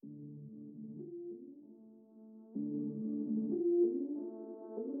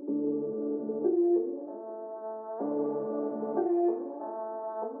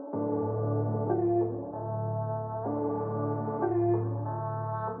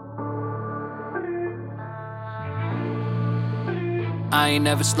I ain't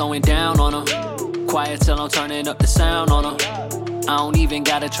never slowing down on her. Quiet till I'm turning up the sound on her. I don't even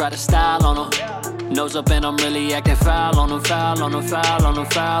gotta try to style on her. Nose up and I'm really acting foul on her, foul on her, foul on her,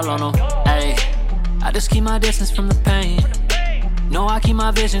 foul on her. Ayy, I just keep my distance from the pain. No, I keep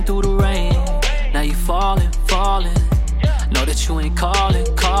my vision through the rain. Now you falling, falling. Know that you ain't calling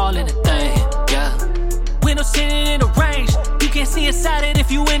a thing, yeah. Window sitting in the range. You can't see inside it if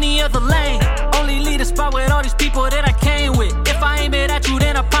you in the other lane. Only lead a spot with all these people that I came with. If I aim it at you,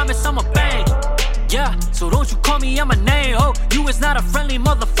 then I promise I'ma bang. Yeah, so don't you call me on my name, oh. You is not a friendly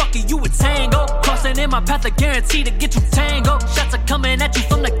motherfucker, you a tango. Crossing in my path, I guarantee to get you tango. Shots are coming at you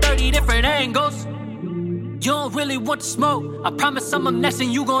from like 30 different angles. You don't really want to smoke. I promise I'm up next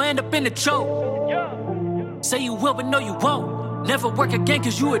and you gon' end up in the choke. Say you will, but no you won't. Never work again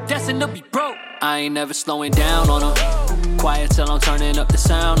cause you are destined to be broke. I ain't never slowing down on her. Quiet till I'm turning up the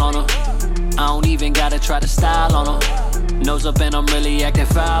sound on her. I don't even gotta try to style on her. Nose up and I'm really acting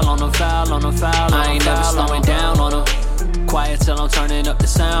foul on her, foul on her, foul on her. I ain't never slowing down on her. Quiet till I'm turning up the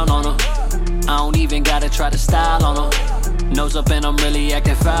sound on her. I don't even gotta try to style on her. Nose up and I'm really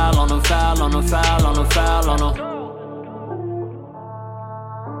acting foul on her, foul on her, foul on her, foul on her.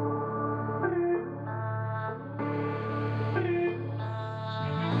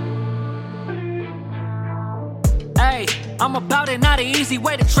 Hey, I'm about it, not an easy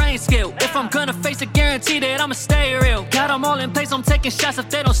way to train skill. If I'm gonna face it, guarantee that I'ma stay real. Got them all in place, I'm taking shots if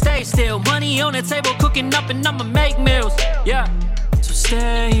they don't stay still. Money on the table, cooking up and I'ma make meals, yeah. So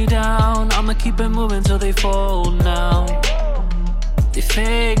stay down, I'ma keep it moving till they fold now. They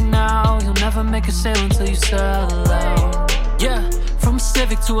fake now, you'll never make a sale until you sell out. Yeah, from a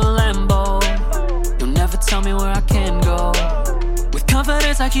Civic to a Lambo, you'll never tell me where I can go. With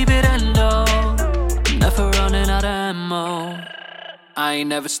confidence I keep it endo, never running out of ammo. I ain't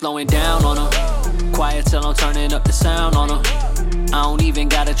never slowing down on her. Quiet till I'm turning up the sound on her. I don't even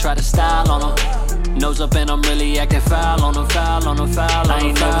gotta try to style on her. Nose up and I'm really acting foul on her, foul on her, foul on her. I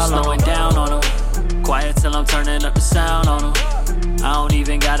ain't never slowing down on her. Quiet till I'm turning up the sound on her. I don't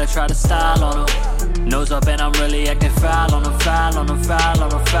even gotta try to style on her. Nose up and I'm really acting foul on her, foul on her, foul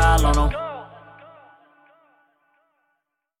on her, foul on her.